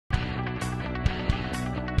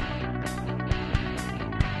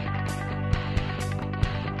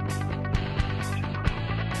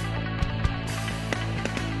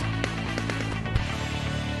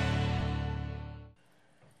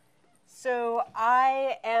So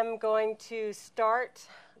I am going to start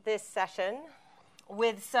this session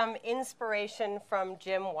with some inspiration from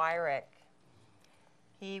Jim Weirich.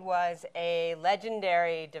 He was a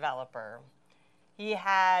legendary developer. He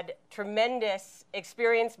had tremendous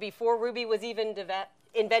experience before Ruby was even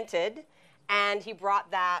invented, and he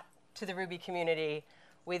brought that to the Ruby community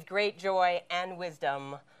with great joy and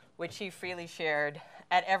wisdom, which he freely shared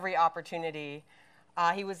at every opportunity.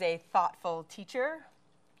 He was a thoughtful teacher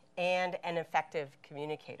and an effective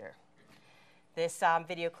communicator. This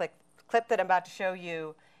video clip that I'm about to show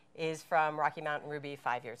you is from Rocky Mountain Ruby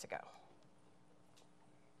 5 years ago.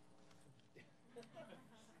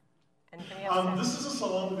 This is a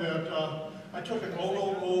song that I took an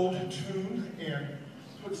old tune and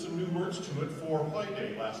put some new words to it for White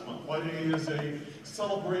Day last month. White Day is a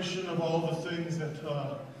celebration of all the things that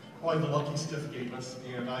the Lucky Stiff gave us.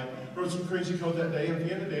 And I wrote some crazy code that day, and at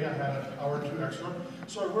the end of the day I had an hour or two extra.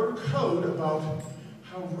 So I wrote a code about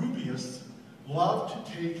how Rubyists love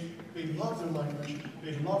they love their language,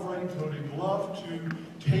 they love writing code, they love to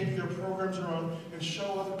take their programs around and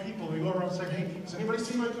show other people. They go around and say, hey, has anybody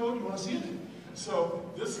seen my code? You want to see it? So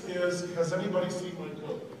this is, has anybody seen my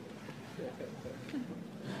code?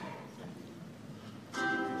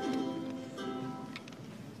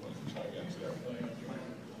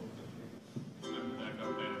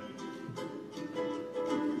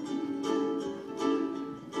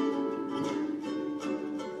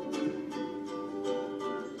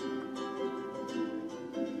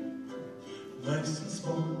 Nice and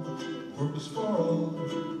small, works for all.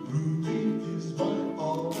 Ruby is my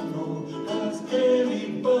all in all. Has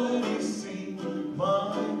anybody seen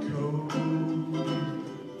my code?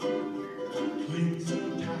 Clean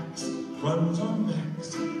syntax, runs on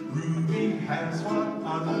Max. Ruby has what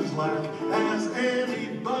others lack. Has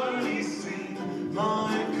anybody seen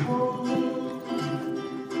my code?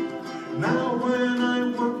 Now when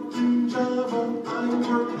I worked in Java, I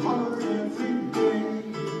worked hard every day.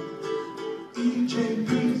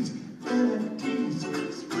 EJPs,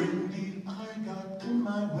 NFTs, Spring I got in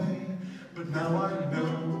my way. But now I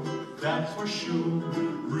know, that's for sure,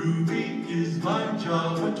 Ruby is my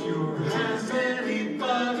Java cure. Has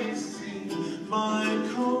anybody seen my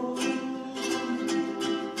code?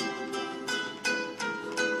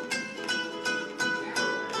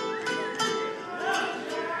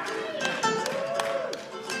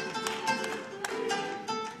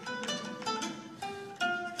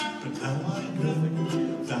 But now I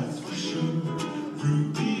know, that's for sure,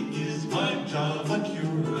 Ruby is my Java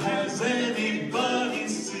cure. Has anybody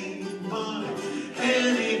seen my,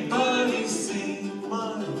 anybody seen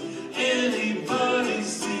my, anybody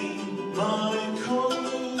seen my code?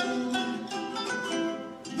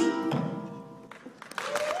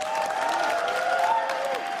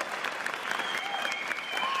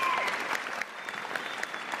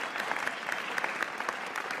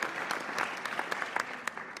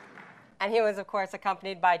 And he was, of course,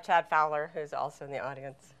 accompanied by Chad Fowler, who's also in the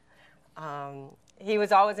audience. He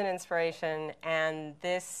was always an inspiration, and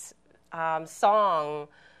this song,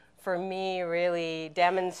 for me, really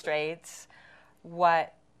demonstrates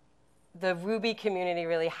what the Ruby community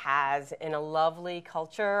really has in a lovely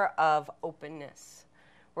culture of openness,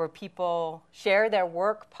 where people share their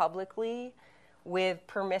work publicly with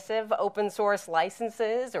permissive open source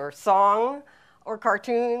licenses or song or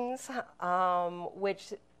cartoons,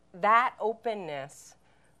 which that openness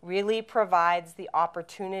really provides the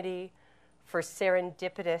opportunity for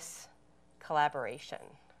serendipitous collaboration.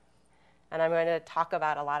 And I'm going to talk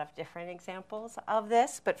about a lot of different examples of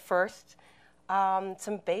this, but first,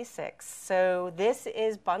 some basics. So this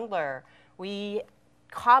is Bundler. We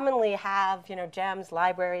commonly have, gems,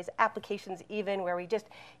 libraries, applications even, where we just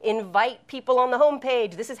invite people on the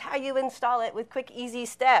homepage. This is how you install it with quick, easy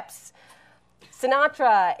steps.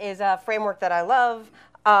 Sinatra is a framework that I love.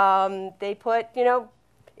 They put,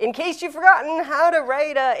 in case you've forgotten how to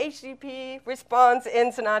write a HTTP response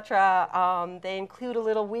in Sinatra, they include a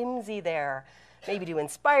little whimsy there, maybe to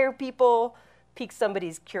inspire people, pique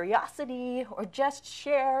somebody's curiosity, or just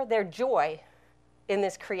share their joy in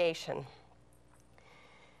this creation.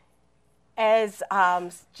 As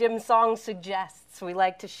Jim's song suggests, we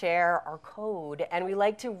like to share our code, and we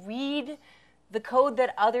like to read the code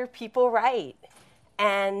that other people write.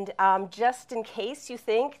 And just in case you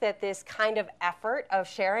think that this kind of effort of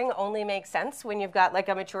sharing only makes sense when you've got like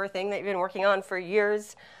a mature thing that you've been working on for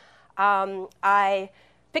years, I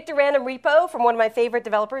picked a random repo from one of my favorite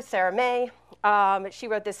developers, Sarah May. She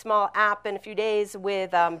wrote this small app in a few days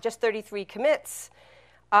with just 33 commits.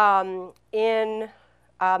 In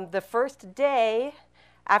the first day,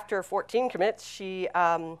 after 14 commits, she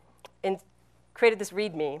created this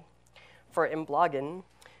README for Imbloggen,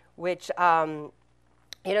 which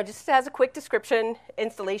just has a quick description,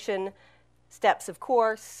 installation steps, of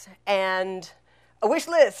course, and a wish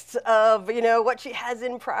list of what she has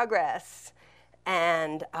in progress,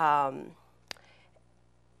 and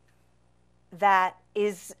that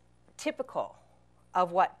is typical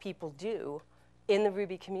of what people do in the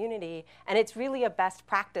Ruby community, and it's really a best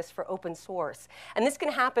practice for open source. And this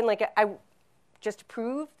can happen, just to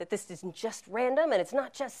prove that this isn't just random and it's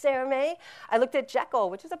not just Sarah May, I looked at Jekyll,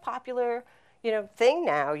 which is a popular thing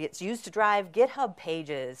now. It's used to drive GitHub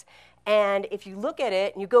pages. And if you look at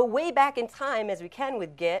it and you go way back in time, as we can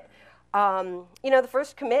with Git, the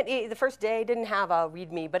first commit, the first day didn't have a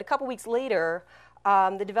README, but a couple weeks later,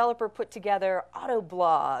 the developer put together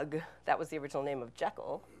Autoblog. That was the original name of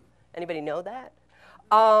Jekyll. Anybody know that?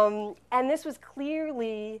 And this was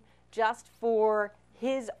clearly just for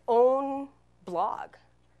his own blog.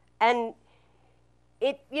 And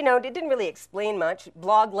it didn't really explain much.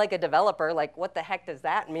 Blog like a developer, what the heck does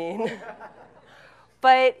that mean?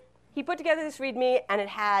 But he put together this README, and it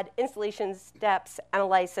had installation steps and a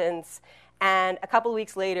license. And a couple of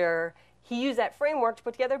weeks later, he used that framework to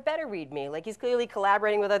put together a better README. He's clearly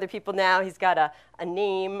collaborating with other people now. He's got a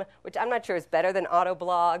name, which I'm not sure is better than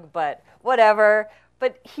Autoblog, but whatever.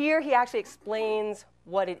 But here he actually explains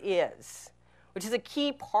what it is, which is a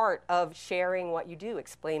key part of sharing what you do,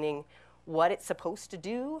 explaining what it's supposed to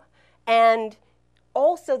do. And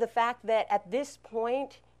also the fact that at this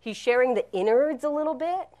point, he's sharing the innards a little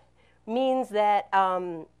bit means that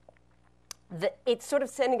it's sort of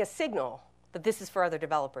sending a signal that this is for other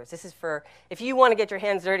developers. This is for if you want to get your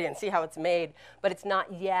hands dirty and see how it's made, but it's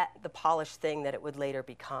not yet the polished thing that it would later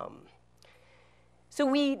become. So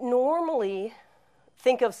we normally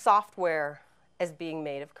think of software as being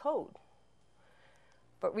made of code.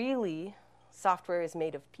 But really, software is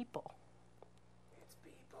made of people. It's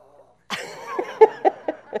people.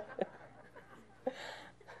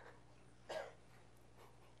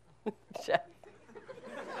 Jeff.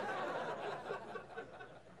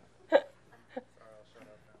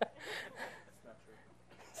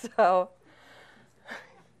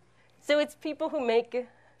 So it's people who make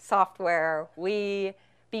software.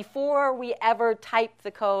 Before we ever type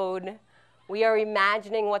the code, we are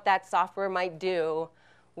imagining what that software might do.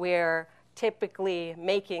 We're typically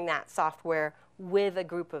making that software with a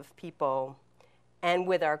group of people. And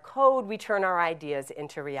with our code, we turn our ideas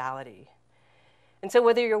into reality. And so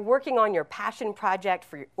whether you're working on your passion project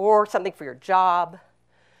or something for your job,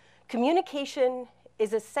 communication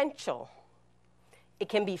is essential. It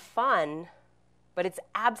can be fun, but it's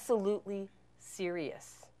absolutely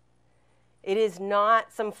serious. It is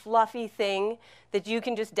not some fluffy thing that you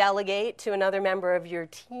can just delegate to another member of your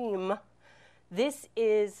team. This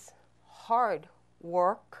is hard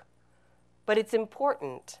work, but it's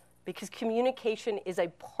important because communication is a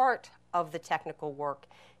part of the technical work.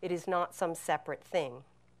 It is not some separate thing.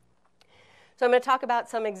 So I'm going to talk about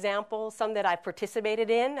some examples, some that I've participated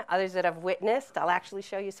in, others that I've witnessed. I'll actually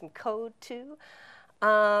show you some code too.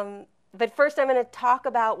 But first I'm going to talk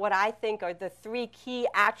about what I think are the 3 key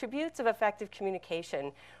attributes of effective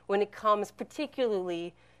communication when it comes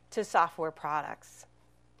particularly to software products.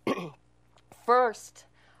 First,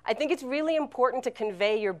 I think it's really important to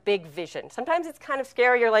convey your big vision. Sometimes it's kind of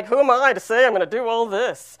scary. You're like, who am I to say I'm going to do all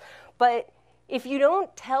this? But if you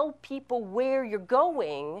don't tell people where you're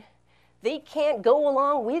going, they can't go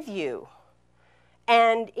along with you.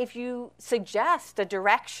 And if you suggest a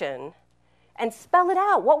direction and spell it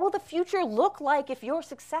out, what will the future look like if you're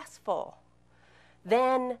successful?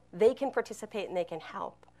 Then they can participate and they can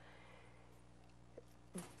help.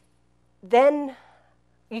 Then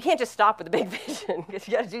you can't just stop with a big vision because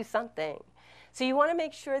you got to do something. So you want to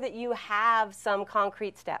make sure that you have some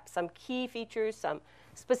concrete steps, some key features, some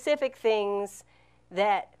specific things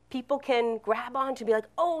that people can grab on to be like,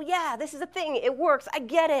 oh yeah, this is a thing, it works, I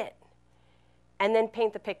get it. And then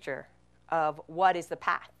paint the picture of what is the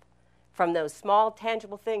path from those small,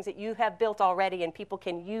 tangible things that you have built already and people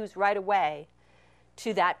can use right away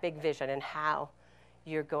to that big vision and how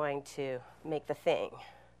you're going to make the thing.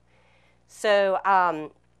 So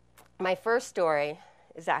my first story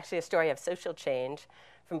is actually a story of social change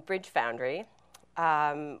from Bridge Foundry,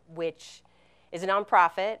 which is a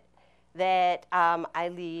nonprofit that I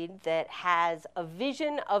lead that has a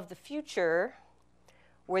vision of the future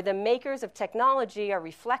where the makers of technology are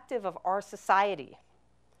reflective of our society,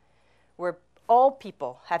 where all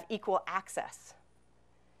people have equal access.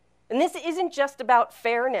 And this isn't just about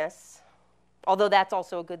fairness, although that's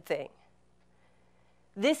also a good thing.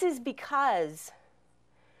 This is because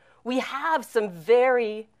we have some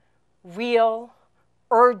very real,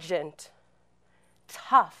 urgent,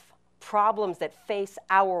 tough problems that face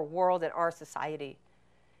our world and our society.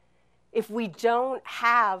 If we don't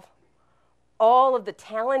have all of the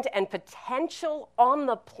talent and potential on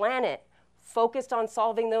the planet focused on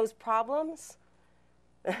solving those problems,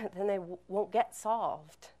 then they won't get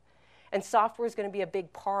solved. And software is going to be a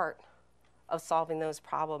big part of solving those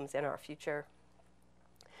problems in our future.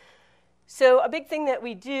 So a big thing that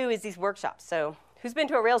we do is these workshops. So who's been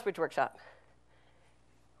to a Rails Bridge workshop?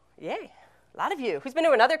 Yay, a lot of you. Who's been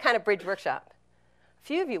to another kind of bridge workshop? A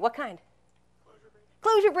few of you. What kind?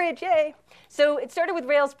 Clojure Bridge, yay. So it started with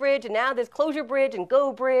Rails Bridge, and now there's Clojure Bridge and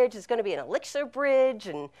Go Bridge. There's going to be an Elixir Bridge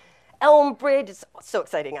and Elm Bridge. It's so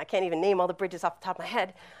exciting. I can't even name all the bridges off the top of my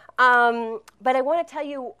head. But I want to tell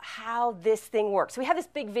you how this thing works. We have this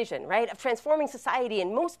big vision, right, of transforming society,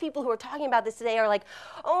 and most people who are talking about this today are like,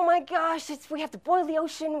 oh my gosh, we have to boil the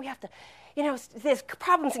ocean, we have to, there's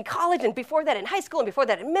problems in college, and before that in high school, and before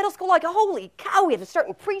that in middle school, like, holy cow, we have to start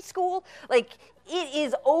in preschool. Like, it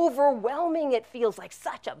is overwhelming. It feels like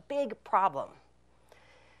such a big problem.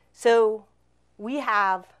 So we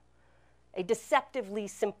have a deceptively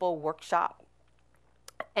simple workshop,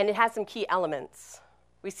 and it has some key elements.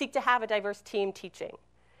 We seek to have a diverse team teaching.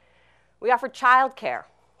 We offer childcare,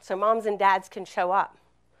 so moms and dads can show up.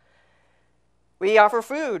 We offer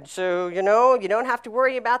food, so, you don't have to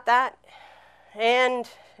worry about that. And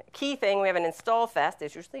key thing, we have an install fest.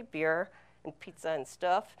 There's usually beer and pizza and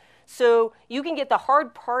stuff. So you can get the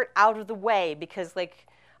hard part out of the way because,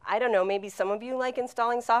 I don't know, maybe some of you like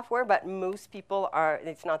installing software, but most people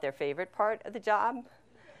it's not their favorite part of the job.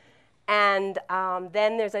 And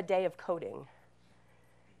then there's a day of coding.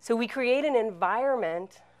 So we create an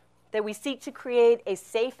environment that we seek to create a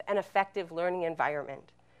safe and effective learning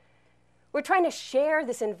environment. We're trying to share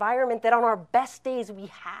this environment that on our best days we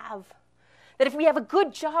have, that if we have a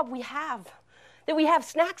good job, we have, that we have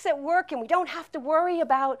snacks at work and we don't have to worry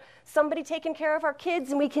about somebody taking care of our kids,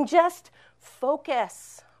 and we can just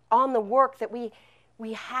focus on the work, that we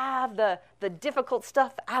have the difficult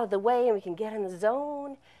stuff out of the way, and we can get in the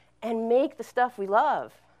zone and make the stuff we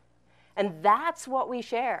love. And that's what we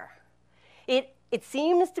share. It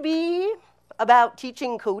seems to be about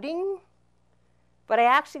teaching coding, but I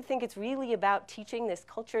actually think it's really about teaching this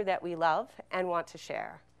culture that we love and want to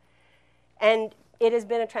share. And it has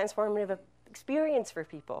been a transformative experience for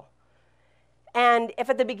people. And if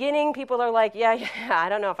at the beginning people are like, yeah, I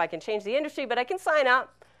don't know if I can change the industry, but I can sign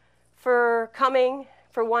up for coming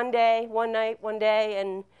for one day, one night, one day,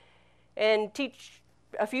 and teach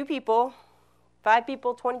a few people, 5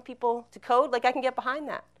 people, 20 people to code, I can get behind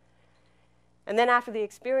that. And then after the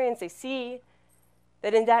experience, they see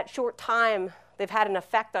that in that short time, they've had an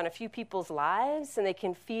effect on a few people's lives, and they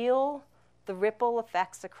can feel the ripple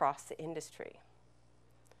effects across the industry.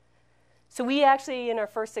 So we actually, in our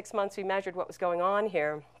first 6 months, we measured what was going on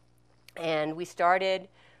here. And we started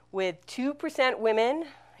with 2% women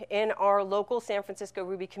in our local San Francisco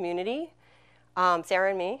Ruby community, Sarah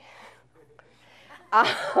and me.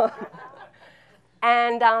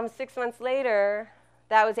 And 6 months later,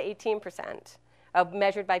 that was 18%,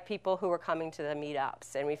 measured by people who were coming to the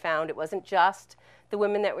meetups. And we found it wasn't just the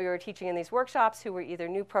women that we were teaching in these workshops who were either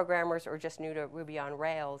new programmers or just new to Ruby on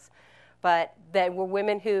Rails, but that were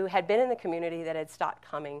women who had been in the community that had stopped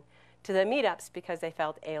coming to the meetups because they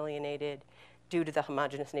felt alienated due to the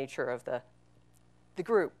homogeneous nature of the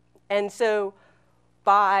group. And so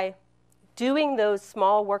by doing those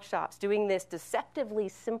small workshops, doing this deceptively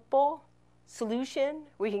simple solution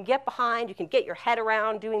we can get behind, you can get your head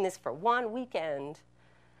around doing this for one weekend,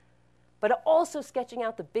 but also sketching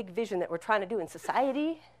out the big vision that we're trying to do in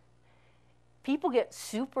society, people get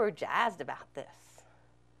super jazzed about this.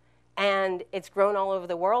 And it's grown all over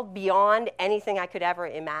the world beyond anything I could ever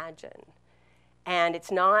imagine. And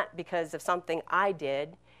it's not because of something I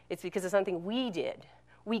did, it's because of something we did.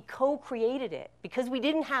 We co-created it because we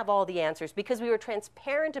didn't have all the answers, because we were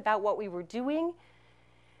transparent about what we were doing.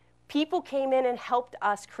 People came in and helped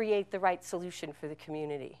us create the right solution for the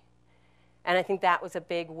community. And I think that was a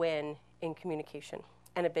big win in communication,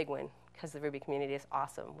 and a big win because the Ruby community is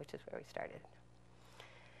awesome, which is where we started.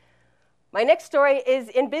 My next story is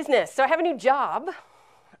in business. So I have a new job.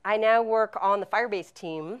 I now work on the Firebase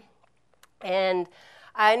team. And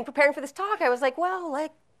in preparing for this talk, I was like, well,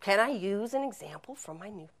 can I use an example from my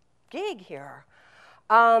new gig here?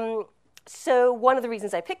 So one of the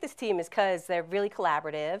reasons I picked this team is because they're really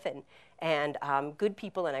collaborative and good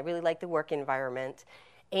people, and I really like the work environment.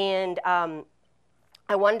 And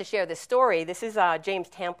I wanted to share this story. This is James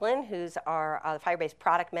Tamplin, who's our Firebase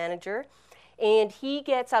product manager. And he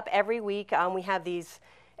gets up every week. We have these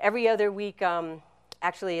every other week,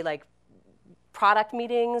 product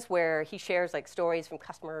meetings where he shares like stories from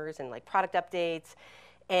customers and like product updates.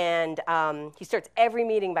 And he starts every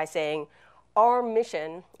meeting by saying, our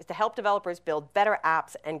mission is to help developers build better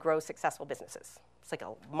apps and grow successful businesses. It's like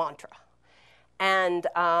a mantra. And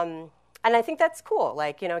I think that's cool.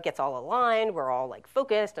 Like, it gets all aligned. We're all like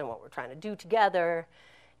focused on what we're trying to do together.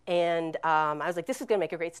 And I was like, this is going to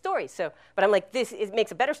make a great story. But I'm like, it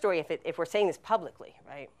makes a better story if we're saying this publicly,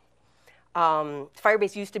 right?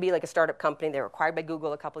 Firebase used to be like a startup company. They were acquired by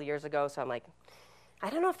Google a couple of years ago. So I'm like, I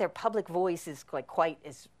don't know if their public voice is like quite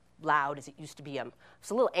as loud as it used to be. I was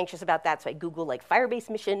a little anxious about that. So I Googled like Firebase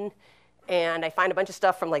mission, and I find a bunch of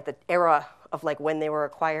stuff from like the era of like when they were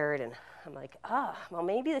acquired. And I'm like, well,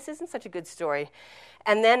 maybe this isn't such a good story.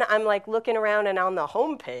 And then I'm like looking around, and on the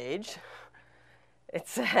homepage, it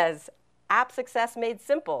says, App Success Made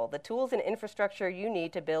Simple, the tools and infrastructure you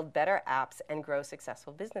need to build better apps and grow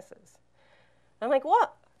successful businesses. I'm like,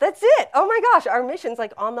 what? That's it. Oh my gosh, our mission's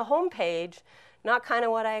like on the homepage, not kind of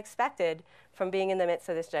what I expected from being in the midst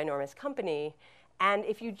of this ginormous company. And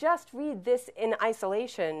if you just read this in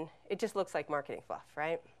isolation, it just looks like marketing fluff,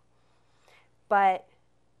 right? But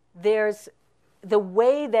there's the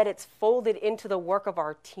way that it's folded into the work of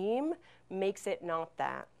our team makes it not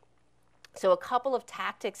that. So a couple of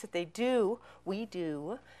tactics that we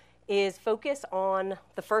do, is focus on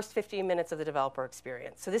the first 15 minutes of the developer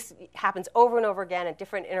experience. So this happens over and over again in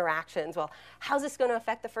different interactions. Well, how's this going to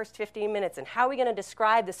affect the first 15 minutes? And how are we going to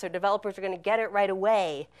describe this so developers are going to get it right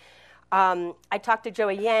away? I talked to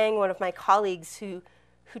Joey Yang, one of my colleagues, who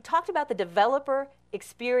talked about the developer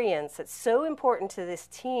experience that's so important to this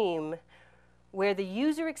team, where the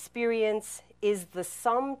user experience is the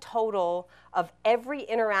sum total of every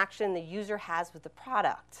interaction the user has with the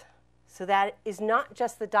product. So that is not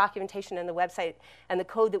just the documentation and the website and the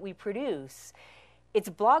code that we produce. It's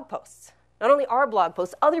blog posts. Not only our blog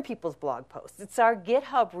posts, other people's blog posts. It's our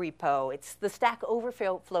GitHub repo. It's the Stack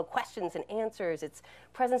Overflow questions and answers. It's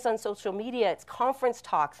presence on social media. It's conference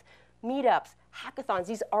talks, meetups, hackathons.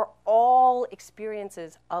 These are all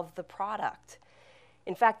experiences of the product.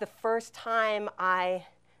 In fact, the first time I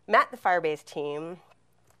met the Firebase team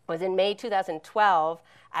was in May 2012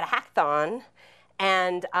 at a hackathon.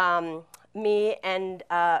 And me and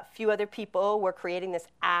a few other people were creating this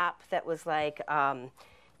app that was like,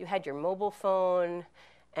 you had your mobile phone,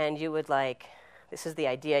 and you would like, this is the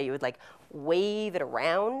idea, you would like wave it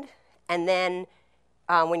around, and then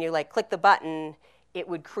when you like click the button, it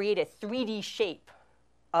would create a 3D shape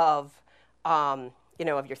of, of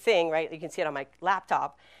your thing, right? You can see it on my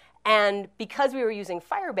laptop. And because we were using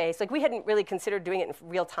Firebase, like we hadn't really considered doing it in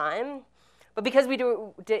real time. But because we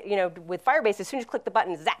do it, with Firebase, as soon as you click the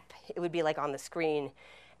button, zap, it would be like on the screen.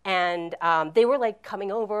 And they were like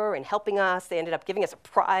coming over and helping us. They ended up giving us a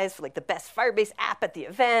prize for like the best Firebase app at the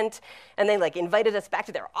event. And they like invited us back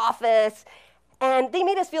to their office. And they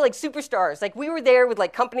made us feel like superstars. Like we were there with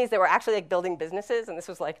like companies that were actually like building businesses. And this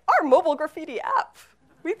was like our mobile graffiti app.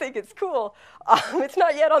 We think it's cool. It's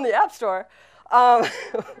not yet on the App Store.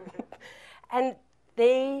 And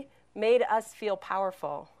they made us feel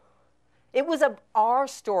powerful. It was our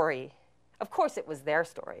story. Of course it was their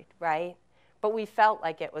story, right? But we felt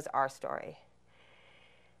like it was our story.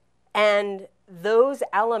 And those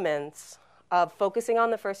elements of focusing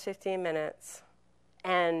on the first 15 minutes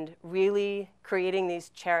and really creating these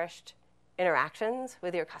cherished interactions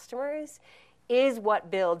with your customers is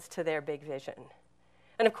what builds to their big vision.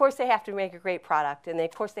 And of course they have to make a great product, and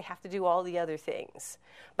of course they have to do all the other things.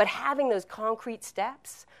 But having those concrete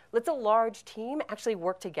steps lets a large team actually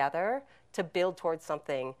work together to build towards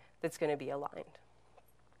something that's going to be aligned.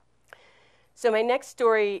 So my next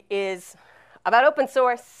story is about open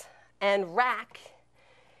source and Rack.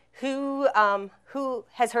 Who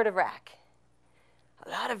has heard of Rack? A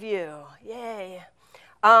lot of you, yay.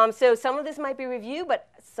 So some of this might be review, but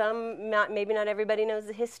maybe not everybody knows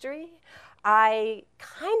the history. I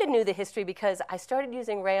kind of knew the history because I started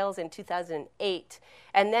using Rails in 2008,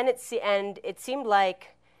 and then it seemed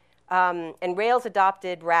like, and Rails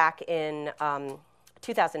adopted Rack in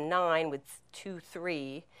 2009 with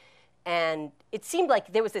 2.3, and it seemed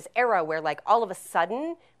like there was this era where, like, all of a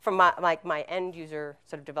sudden, from my end user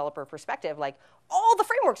sort of developer perspective, like all the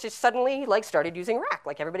frameworks just suddenly like started using Rack.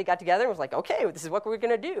 Like everybody got together and was like, okay, this is what we're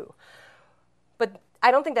going to do. But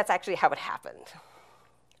I don't think that's actually how it happened.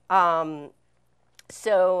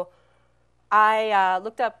 So I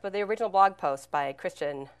looked up the original blog post by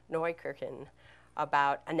Christian Neukirchen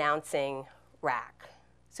about announcing Rack.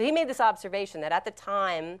 So he made this observation that at the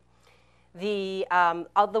time,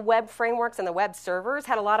 all the web frameworks and the web servers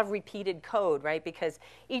had a lot of repeated code, right? Because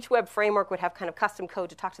each web framework would have kind of custom code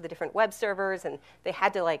to talk to the different web servers, and they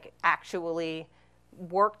had to like actually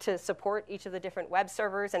work to support each of the different web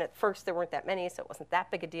servers. And at first there weren't that many, so it wasn't that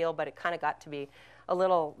big a deal, but it kind of got to be a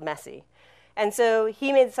little messy. And so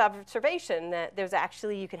he made this observation that there's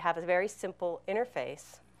actually, you could have a very simple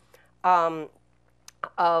interface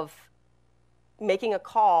of making a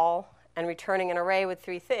call and returning an array with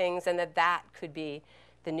 3 things, and that could be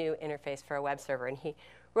the new interface for a web server. And he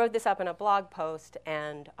wrote this up in a blog post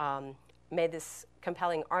and made this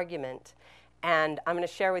compelling argument. And I'm going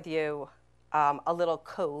to share with you a little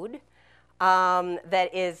code that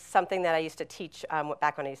is something that I used to teach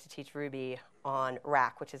back when I used to teach Ruby on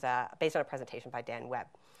Rack, which is based on a presentation by Dan Webb.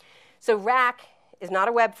 So Rack is not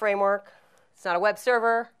a web framework. It's not a web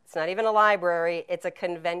server. It's not even a library. It's a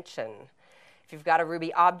convention. If you've got a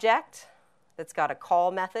Ruby object that's got a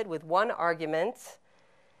call method with 1 argument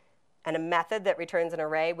and a method that returns an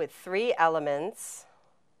array with 3 elements,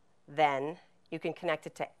 then you can connect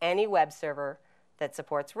it to any web server that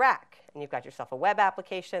supports Rack. And you've got yourself a web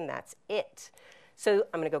application. That's it. So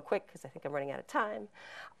I'm going to go quick because I think I'm running out of time.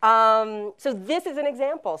 So this is an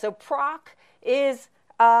example. So proc is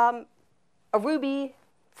a Ruby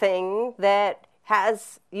thing that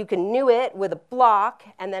you can new it with a block,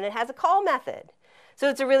 and then it has a call method. So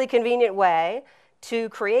it's a really convenient way to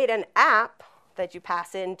create an app that you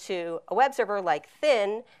pass into a web server like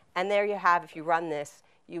Thin, and there you have, if you run this,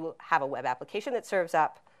 you will have a web application that serves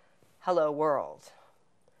up hello world.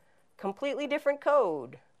 Completely different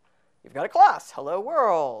code. You've got a class, hello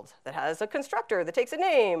world, that has a constructor that takes a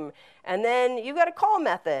name. And then you've got a call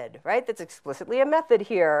method, right, that's explicitly a method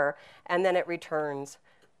here. And then it returns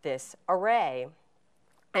this array.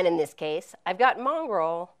 And in this case, I've got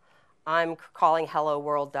Mongrel. I'm calling hello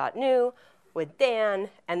world.new with Dan,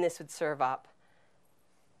 and this would serve up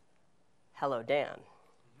hello Dan.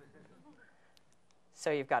 So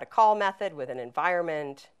you've got a call method with an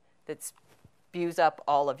environment that spews up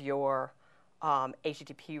all of your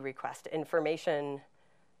HTTP request information,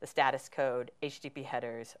 the status code, HTTP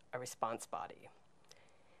headers, a response body.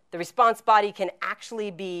 The response body can actually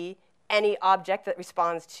be any object that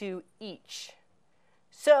responds to each.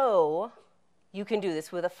 So you can do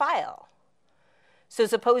this with a file. So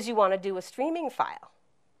suppose you want to do a streaming file.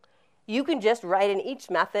 You can just write in each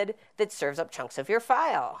method that serves up chunks of your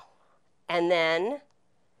file. And then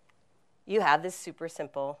you have this super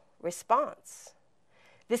simple response.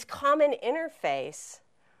 This common interface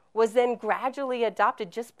was then gradually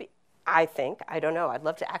adopted I don't know, I'd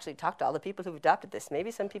love to actually talk to all the people who've adopted this.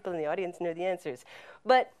 Maybe some people in the audience know the answers.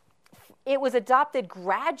 But it was adopted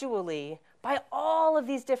gradually by all of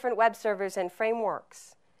these different web servers and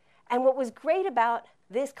frameworks. And what was great about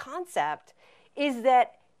this concept is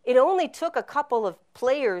that it only took a couple of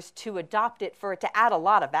players to adopt it for it to add a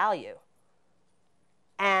lot of value.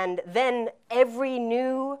 And then every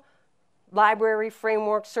new library,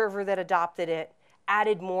 framework, server that adopted it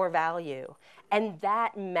added more value. And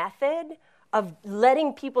that method of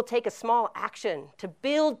letting people take a small action to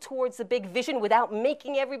build towards the big vision without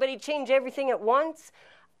making everybody change everything at once,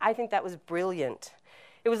 I think that was brilliant.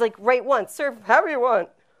 It was like write once, serve however you want.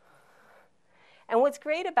 And what's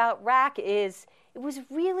great about Rack is it was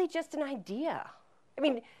really just an idea. I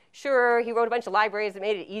mean, sure, he wrote a bunch of libraries that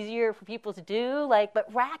made it easier for people to do,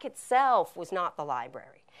 but Rack itself was not the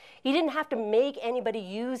library. He didn't have to make anybody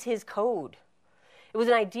use his code. It was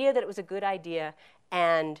an idea that it was a good idea,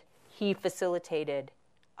 and he facilitated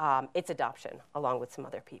its adoption along with some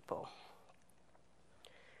other people.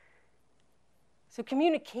 So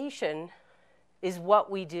communication is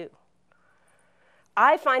what we do.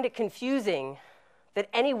 I find it confusing that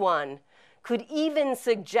anyone could even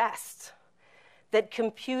suggest that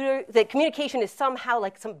communication is somehow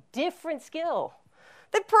like some different skill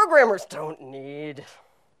that programmers don't need.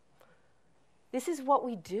 This is what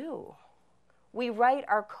we do. We write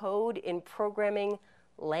our code in programming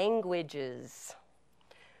languages.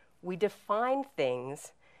 We define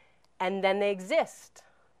things, and then they exist.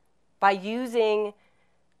 By using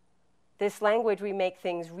this language, we make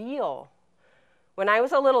things real. When I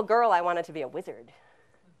was a little girl, I wanted to be a wizard.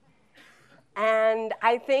 And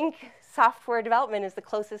I think software development is the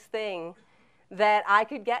closest thing that I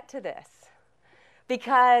could get to this.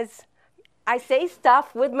 Because I say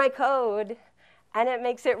stuff with my code, and it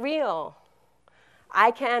makes it real.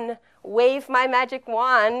 I can wave my magic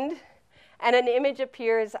wand, and an image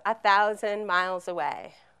appears 1,000 miles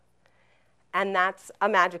away. And that's a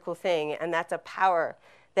magical thing, and that's a power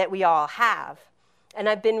that we all have. And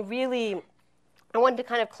I've been really I wanted to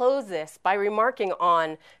kind of close this by remarking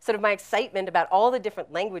on sort of my excitement about all the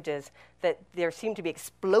different languages that there seem to be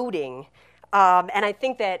exploding. And I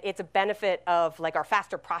think that it's a benefit of like our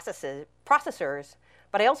faster processors,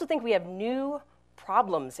 but I also think we have new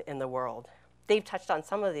problems in the world. Dave touched on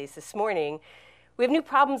some of these this morning. We have new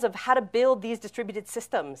problems of how to build these distributed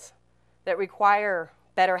systems that require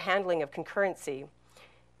better handling of concurrency,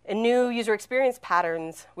 and new user experience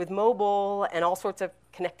patterns with mobile and all sorts of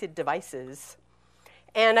connected devices.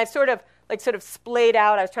 And I've sort of splayed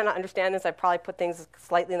out. I was trying to understand this. I probably put things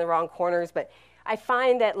slightly in the wrong corners, but I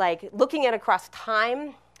find that like looking at across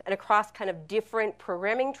time and across kind of different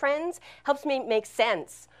programming trends helps me make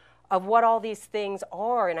sense of what all these things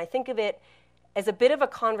are. And I think of it as a bit of a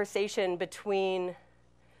conversation between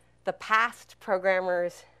the past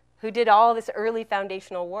programmers who did all this early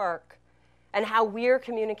foundational work and how we're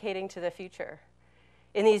communicating to the future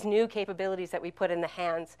in these new capabilities that we put in the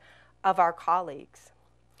hands of our colleagues.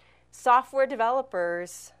 Software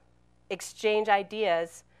developers exchange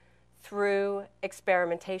ideas through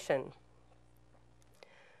experimentation.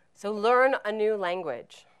 So learn a new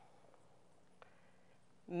language.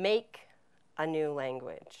 Make a new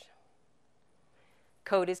language.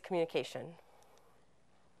 Code is communication.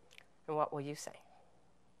 And what will you say?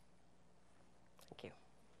 Thank you.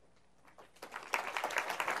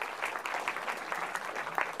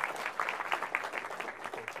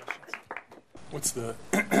 What's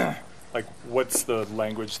the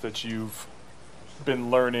language that you've been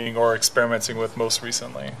learning or experimenting with most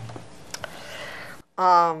recently?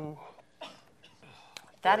 That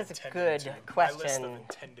is a good question. My list of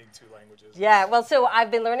intending to languages. Yeah, well, so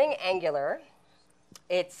I've been learning Angular.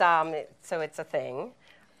 It's so it's a thing.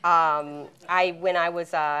 When I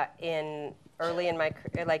was early in my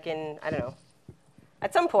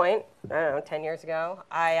at some point, 10 years ago,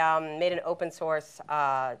 I made an open source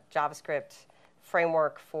JavaScript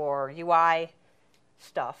framework for UI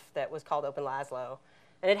stuff that was called OpenLazlo,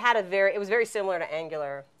 and it was very similar to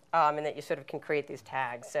Angular in that you sort of can create these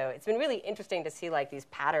tags. So it's been really interesting to see like these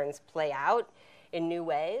patterns play out in new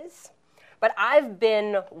ways. But I've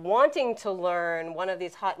been wanting to learn one of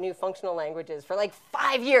these hot new functional languages for like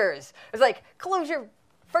 5 years. It was like Clojure.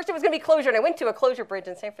 First it was going to be Clojure, and I went to a Clojure bridge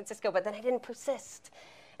in San Francisco, but then I didn't persist.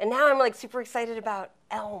 And now I'm like super excited about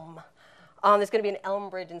Elm. There's going to be an Elm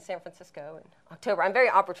bridge in San Francisco in October. I'm very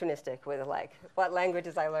opportunistic with like what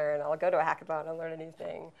languages I learn. I'll go to a hackathon and learn a new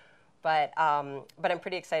thing. But I'm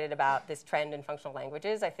pretty excited about this trend in functional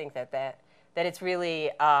languages. I think that it's really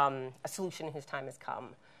a solution whose time has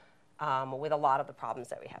come with a lot of the problems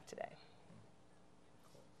that we have today.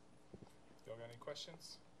 Y'all got any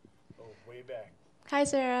questions? Oh, way back. Hi,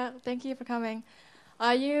 Sarah. Thank you for coming.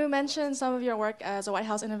 You mentioned some of your work as a White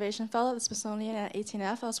House Innovation Fellow at the Smithsonian and at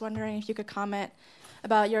 18F. I was wondering if you could comment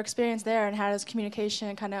about your experience there and how does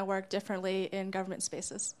communication kind of work differently in government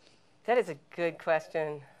spaces? That is a good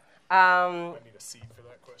question. I need a seat for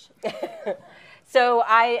that question. So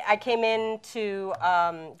I came into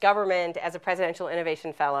government as a Presidential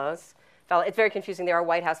Innovation Fellow. It's very confusing. There are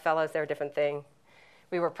White House Fellows. They're a different thing.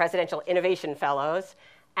 We were Presidential Innovation Fellows.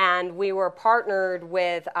 And we were partnered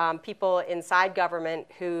with people inside government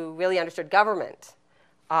who really understood government.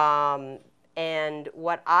 And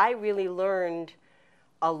what I really learned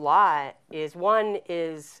a lot is, one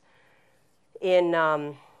is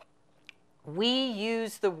we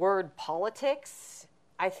use the word politics,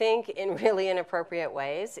 I think, in really inappropriate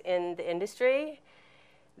ways in the industry,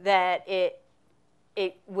 that it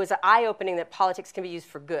was eye-opening that politics can be used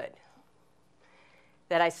for good.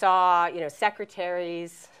 That I saw,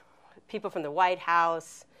 secretaries, people from the White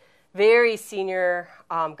House, very senior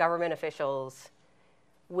government officials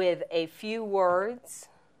with a few words,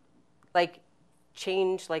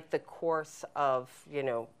 change the course of,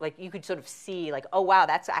 you could sort of see oh wow,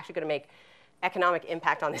 that's actually going to make economic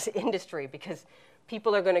impact on this industry because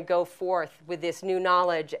people are going to go forth with this new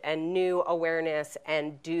knowledge and new awareness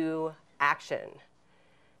and do action.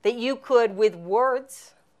 That you could, with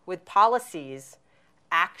words, with policies,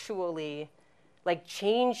 actually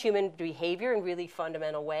change human behavior in really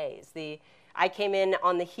fundamental ways. I came in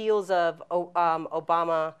on the heels of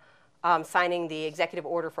Obama signing the executive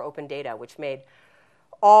order for open data, which made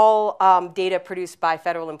all data produced by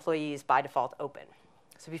federal employees by default open.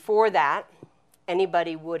 So before that,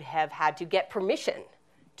 anybody would have had to get permission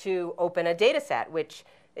to open a data set, which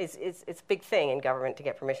it's a big thing in government to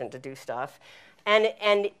get permission to do stuff.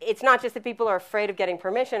 And it's not just that people are afraid of getting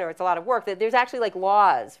permission or it's a lot of work. That there's actually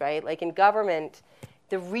laws, right? In government,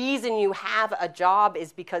 the reason you have a job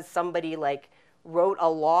is because somebody wrote a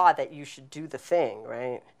law that you should do the thing,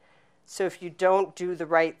 right? So if you don't do the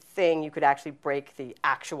right thing, you could actually break the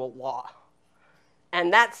actual law.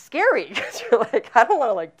 And that's scary because you're like, I don't want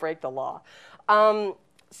to like break the law.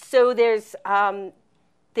 So there's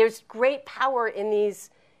great power in these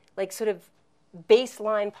like sort of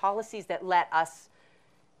baseline policies that let us,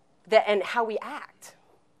 and how we act.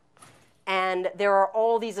 And there are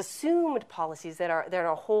all these assumed policies that are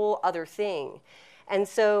a whole other thing. And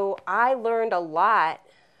so I learned a lot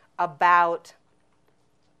about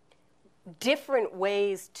different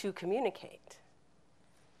ways to communicate.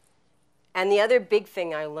 And the other big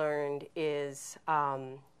thing I learned is I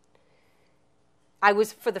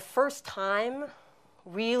was, for the first time,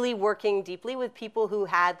 really working deeply with people who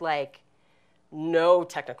had like no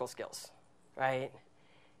technical skills, right?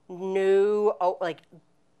 There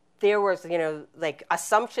was, like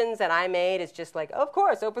assumptions that I made is just like, of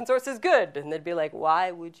course, open source is good. And they'd be like,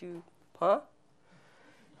 why would you,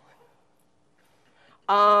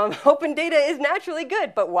 open data is naturally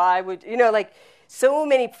good, but why would, like so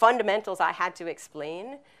many fundamentals I had to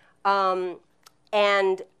explain. But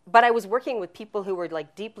I was working with people who were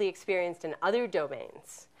like deeply experienced in other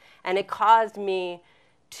domains. And it caused me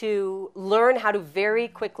to learn how to very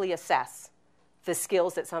quickly assess the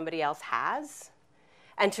skills that somebody else has.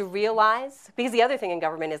 And to realize, because the other thing in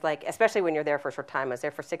government is like, especially when you're there for a short time, I was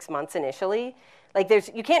there for 6 months initially, like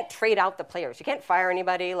you can't trade out the players. You can't fire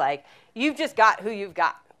anybody. Like you've just got who you've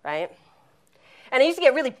got, right? And I used to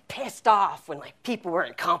get really pissed off when like people were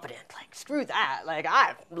incompetent. Like screw that. Like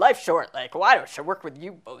life's short. Like why do I work with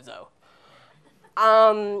you, bozo?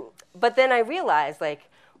 But then I realized like,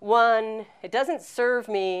 one, it doesn't serve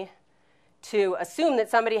me to assume that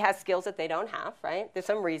somebody has skills that they don't have, right? There's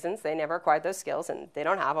some reasons they never acquired those skills and they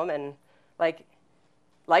don't have them. And like,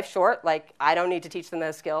 life's short. Like, I don't need to teach them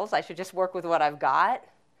those skills. I should just work with what I've got.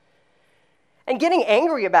 And getting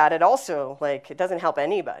angry about it also, like, it doesn't help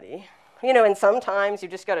anybody. And sometimes you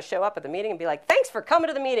just got to show up at the meeting and be like, thanks for coming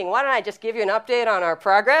to the meeting. Why don't I just give you an update on our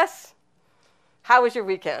progress? How was your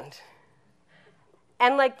weekend?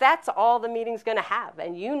 And like that's all the meeting's going to have.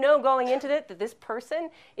 And going into it that this person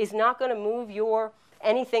is not going to move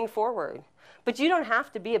anything forward. But you don't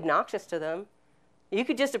have to be obnoxious to them. You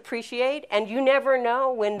could just appreciate, and you never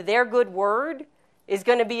know when their good word is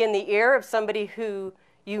going to be in the ear of somebody who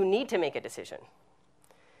you need to make a decision.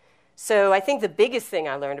 So I think the biggest thing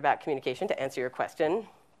I learned about communication, to answer your question,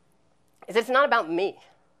 is it's not about me.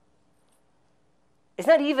 It's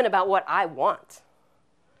not even about what I want.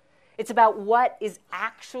 It's about what is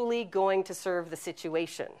actually going to serve the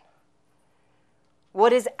situation.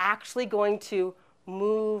 What is actually going to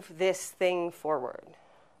move this thing forward?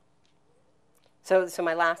 So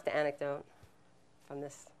my last anecdote from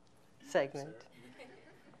this segment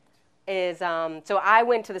is, so I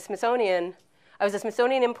went to the Smithsonian. I was a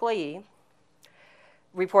Smithsonian employee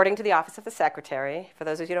reporting to the Office of the Secretary. For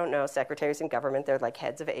those of you who don't know, secretaries in government, they're like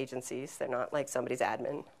heads of agencies. They're not like somebody's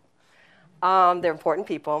admin. They're important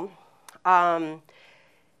people. But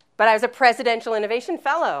I was a Presidential Innovation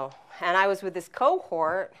Fellow, and I was with this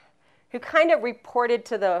cohort who kind of reported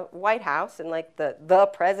to the White House and like the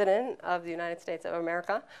President of the United States of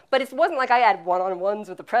America. But it wasn't like I had one-on-ones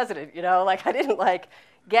with the President, like I didn't like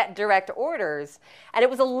get direct orders. And it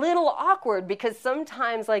was a little awkward because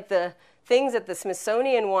sometimes like the things that the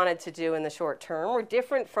Smithsonian wanted to do in the short term were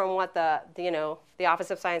different from what the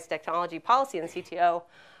Office of Science, Technology, Policy and the CTO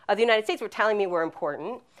of the United States were telling me were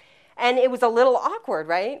important. And it was a little awkward,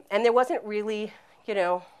 right? And there wasn't really,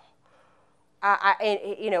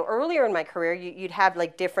 earlier in my career, you'd have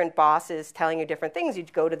like different bosses telling you different things.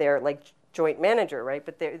 You'd go to their like joint manager, right?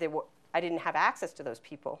 But I didn't have access to those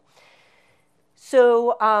people.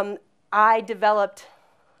 So I developed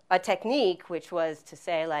a technique, which was to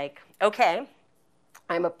say like, okay,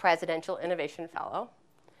 I'm a Presidential Innovation Fellow.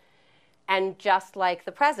 And just like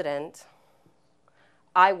the President,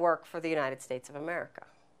 I work for the United States of America.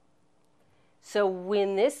 So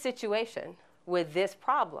in this situation, with this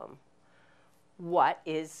problem, what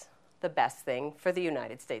is the best thing for the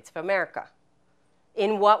United States of America?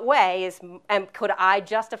 In what way could I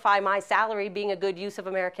justify my salary being a good use of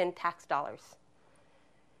American tax dollars?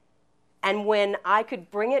 And when I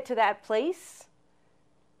could bring it to that place,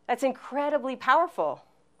 that's incredibly powerful.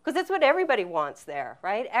 Because that's what everybody wants there,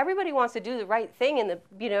 right? Everybody wants to do the right thing and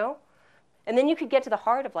then you could get to the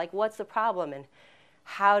heart of like, what's the problem and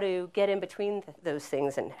how to get in between those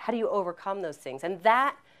things and how do you overcome those things. And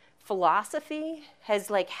that philosophy has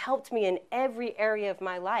like helped me in every area of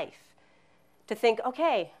my life to think,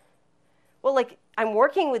 okay, well, like I'm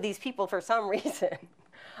working with these people for some reason.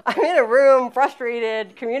 I'm in a room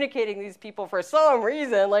frustrated, communicating these people for some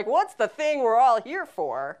reason. Like, what's the thing we're all here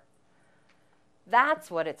for? That's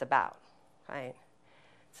what it's about, right?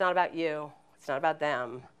 It's not about you. It's not about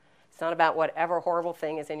them. It's It's not about whatever horrible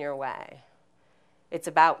thing is in your way. It's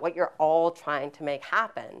about what you're all trying to make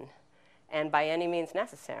happen. And by any means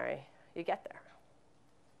necessary, you get there.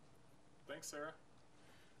 Thanks, Sarah.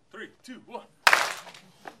 3, 2, 1.